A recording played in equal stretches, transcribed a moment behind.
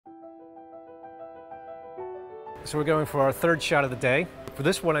So we're going for our third shot of the day. For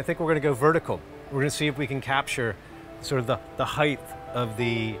this one, I think we're going to go vertical. We're going to see if we can capture sort of the height of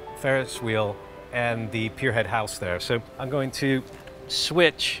the Ferris wheel and the pierhead house there. So I'm going to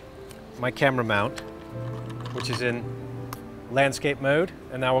switch my camera mount, which is in landscape mode,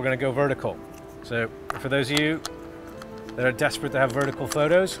 and now we're going to go vertical. So for those of you that are desperate to have vertical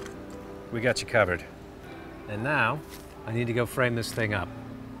photos, we got you covered. And now I need to go frame this thing up.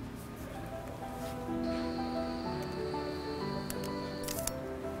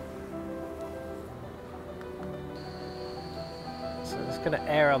 So I'm just going to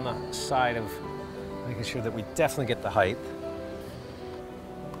err on the side of making sure that we definitely get the height.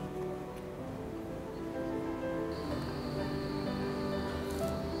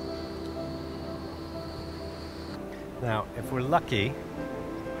 Now, if we're lucky,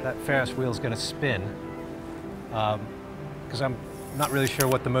 that Ferris wheel is going to spin, because I'm not really sure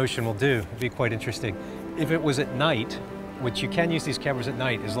what the motion will do. It'd be quite interesting. If it was at night, which you can use these cameras at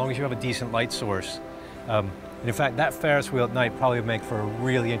night, as long as you have a decent light source. And in fact, that Ferris wheel at night probably would make for a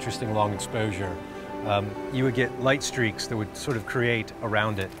really interesting long exposure. You would get light streaks that would sort of create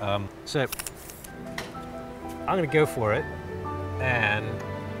around it. So I'm going to go for it, and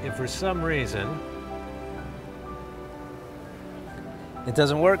if for some reason it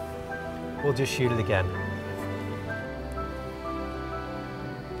doesn't work, we'll just shoot it again.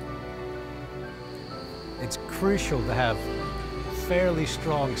 It's crucial to have fairly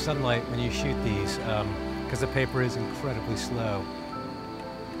strong sunlight when you shoot these, because the paper is incredibly slow.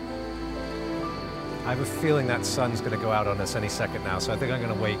 I have a feeling that sun's going to go out on us any second now, so I think I'm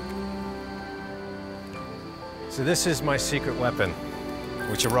going to wait. So this is my secret weapon,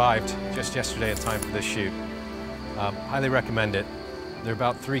 which arrived just yesterday in time for this shoot. Highly recommend it. They're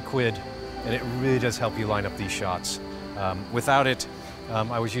about £3, and it really does help you line up these shots. Without it,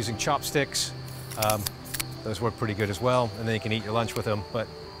 I was using chopsticks. Those work pretty good as well, and then you can eat your lunch with them, but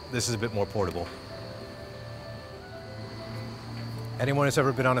this is a bit more portable. Anyone who's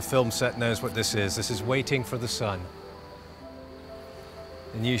ever been on a film set knows what this is. This is waiting for the sun.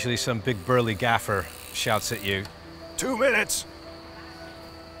 And usually some big burly gaffer shouts at you, 2 minutes!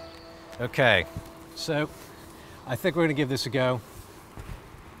 Okay, so I think we're gonna give this a go.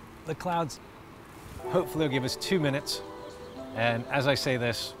 The clouds hopefully will give us 2 minutes, and as I say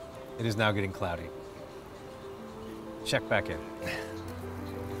this, it is now getting cloudy. Check back in.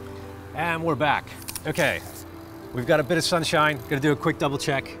 And we're back. Okay, we've got a bit of sunshine. Gonna do a quick double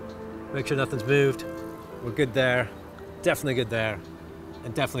check, make sure nothing's moved. We're good there, definitely good there,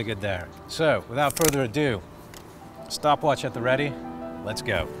 and definitely good there. So, without further ado, stopwatch at the ready, let's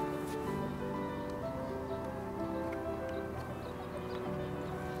go.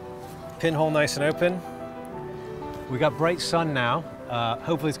 Pinhole nice and open. We got bright sun now.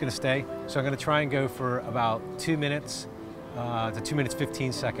 Hopefully it's gonna stay. So I'm gonna try and go for about 2 minutes to 2 minutes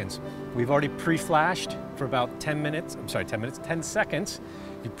 15 seconds. We've already pre-flashed for about 10 minutes. I'm sorry, 10 minutes, 10 seconds.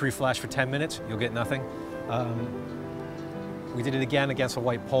 You pre-flash for 10 minutes, you'll get nothing. We did it again against a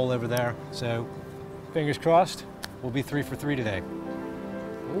white pole over there. So fingers crossed, we'll be 3 for 3 today.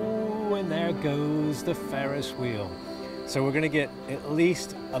 Ooh, and there goes the Ferris wheel. So we're gonna get at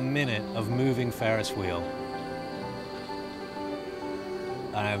least a minute of moving Ferris wheel.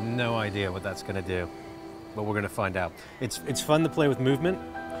 I have no idea what that's gonna do, but we're gonna find out. It's fun to play with movement.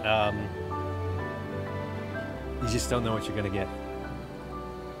 You just don't know what you're gonna get.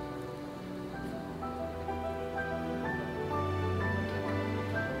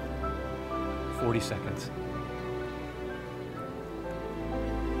 "40 seconds.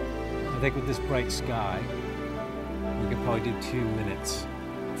 I think with this bright sky, we could probably do 2 minutes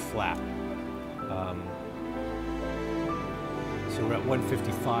flat. So we're at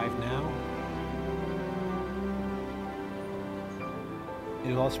 1:55 now.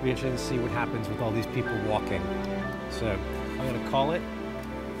 It'll also be interesting to see what happens with all these people walking. So I'm gonna call it,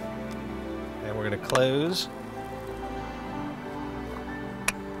 and we're gonna close.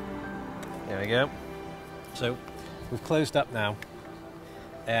 There we go. So we've closed up now,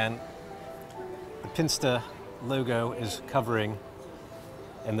 and the Pinsta logo is covering,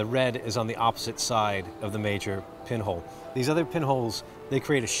 and the red is on the opposite side of the major pinhole. These other pinholes, they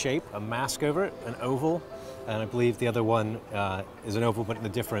create a shape, a mask over it, an oval, and I believe the other one is an oval but in a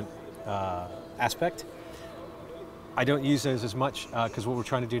different aspect. I don't use those as much because what we're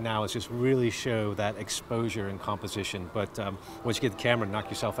trying to do now is just really show that exposure and composition, but once you get the camera and knock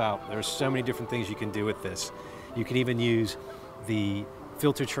yourself out, there are so many different things you can do with this. You can even use the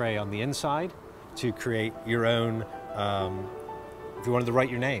filter tray on the inside to create your own, if you wanted to write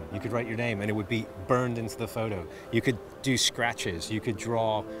your name, you could write your name and it would be burned into the photo. You could do scratches, you could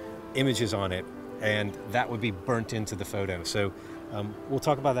draw images on it, and that would be burnt into the photo. So we'll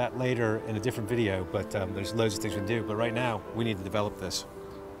talk about that later in a different video, but there's loads of things we can do. But right now, we need to develop this.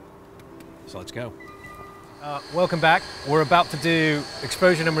 So let's go. Welcome back. We're about to do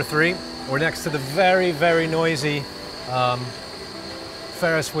exposure number 3. We're next to the very, very noisy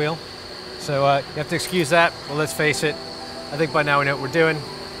Ferris wheel. So you have to excuse that. Well, let's face it, I think by now we know what we're doing.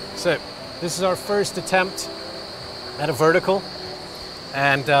 So this is our first attempt at a vertical,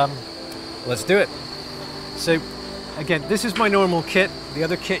 and let's do it. So again, this is my normal kit. The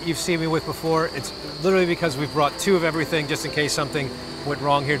other kit you've seen me with before, it's literally because we've brought 2 of everything just in case something went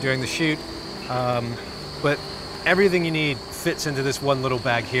wrong here during the shoot. But everything you need fits into this one little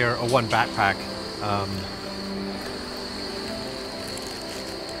bag here, or one backpack.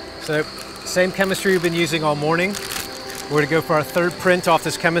 So same chemistry we've been using all morning. We're going to go for our 3rd print off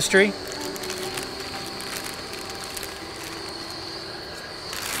this chemistry.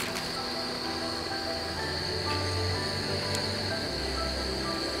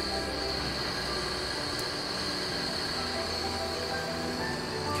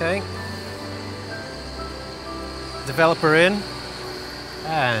 Okay. Developer in,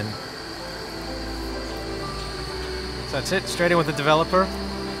 and so that's it, straight in with the developer.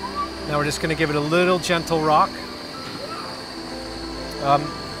 Now we're just going to give it a little gentle rock.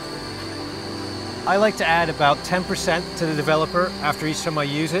 I like to add about 10% to the developer after each time I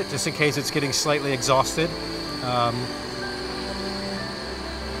use it, just in case it's getting slightly exhausted.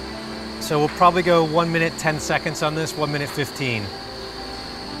 So we'll probably go 1 minute 10 seconds on this, 1 minute 15.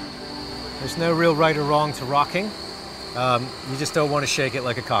 There's no real right or wrong to rocking. You just don't want to shake it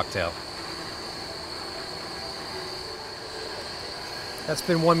like a cocktail. That's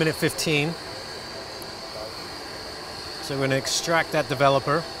been 1 minute 15. So we're going to extract that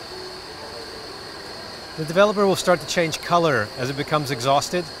developer. The developer will start to change color as it becomes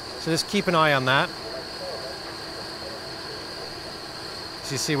exhausted, so just keep an eye on that.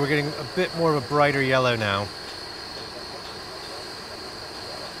 As you see, we're getting a bit more of a brighter yellow now.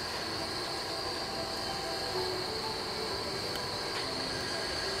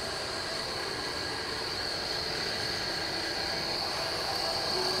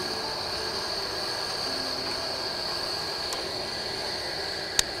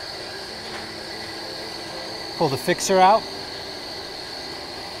 Pull the fixer out.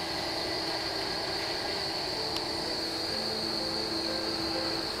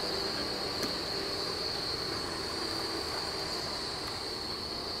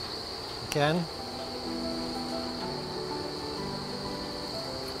 Again.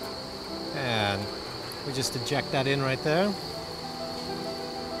 And we just eject that in right there.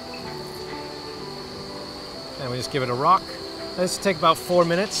 And we just give it a rock. This will take about 4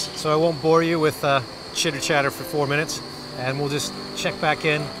 minutes, so I won't bore you with chitter chatter for 4 minutes, and we'll just check back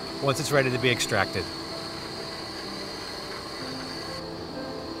in once it's ready to be extracted.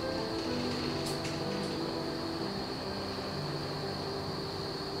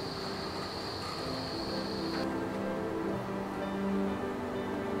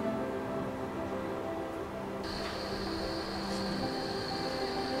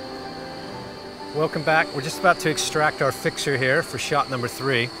 Welcome back. We're just about to extract our fixer here for shot number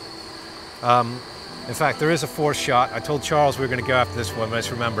 3. In fact, there is a 4th shot. I told Charles we were going to go after this one, but I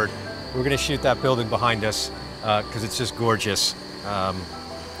just remembered we're going to shoot that building behind us because it's just gorgeous. And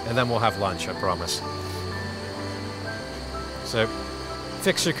then we'll have lunch, I promise. So,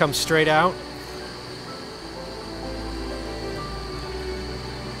 fixer comes straight out.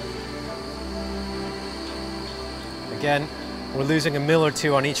 Again, we're losing a mil or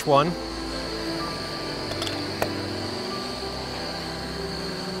 2 on each one.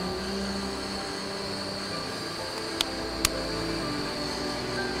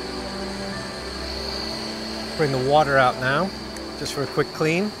 Bring the water out now, just for a quick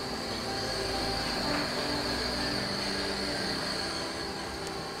clean.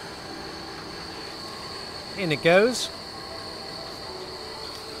 In it goes.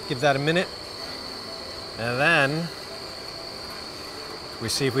 Give that a minute. And then we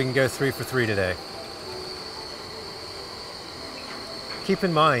see if we can go 3 for 3 today. Keep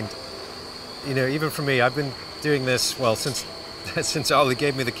in mind, you know, even for me, I've been doing this, well, since Ollie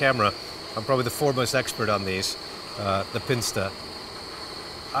gave me the camera. I'm probably the foremost expert on these, the Pinsta.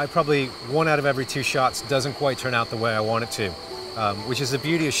 Probably 1 out of every 2 shots doesn't quite turn out the way I want it to, which is the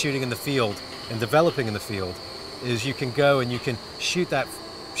beauty of shooting in the field and developing in the field, is you can go and you can shoot that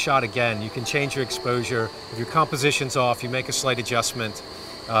shot again. You can change your exposure. If your composition's off, you make a slight adjustment.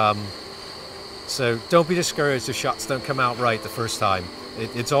 So don't be discouraged if shots don't come out right the first time.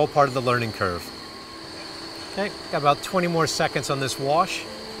 It's all part of the learning curve. Okay, got about 20 more seconds on this wash.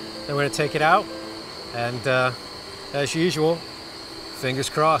 Then we're going to take it out, And as usual, fingers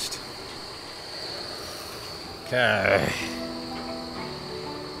crossed. Okay.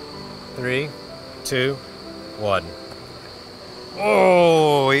 3, 2, 1.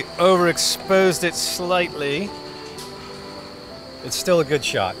 Oh, we overexposed it slightly. It's still a good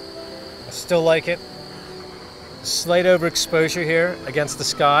shot. I still like it. Slight overexposure here against the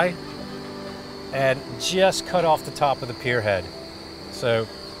sky, and just cut off the top of the pier head. So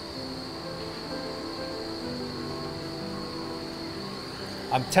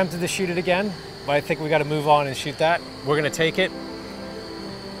I'm tempted to shoot it again, but I think we got to move on and shoot that. We're going to take it.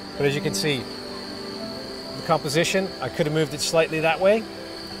 But as you can see, the composition, I could have moved it slightly that way.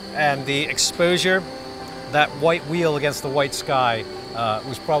 And the exposure, that white wheel against the white sky,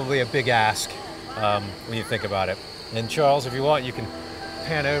 was probably a big ask when you think about it. And Charles, if you want, you can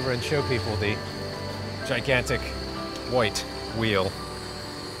pan over and show people the gigantic white wheel.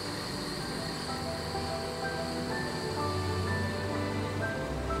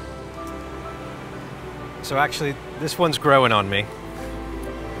 So actually, this one's growing on me.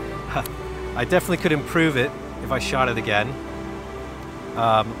 I definitely could improve it if I shot it again.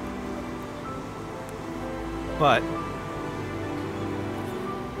 But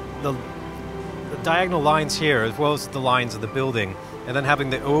the diagonal lines here, as well as the lines of the building, and then having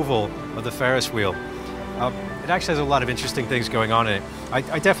the oval of the Ferris wheel, it actually has a lot of interesting things going on in it.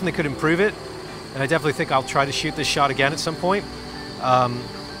 I definitely could improve it, and I definitely think I'll try to shoot this shot again at some point.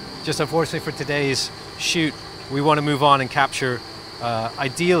 Just unfortunately for today's shoot, we want to move on and capture,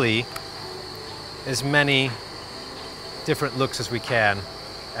 ideally, as many different looks as we can.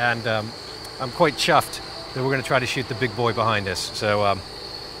 And I'm quite chuffed that we're going to try to shoot the big boy behind us. So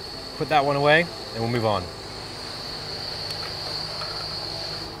put that one away and we'll move on.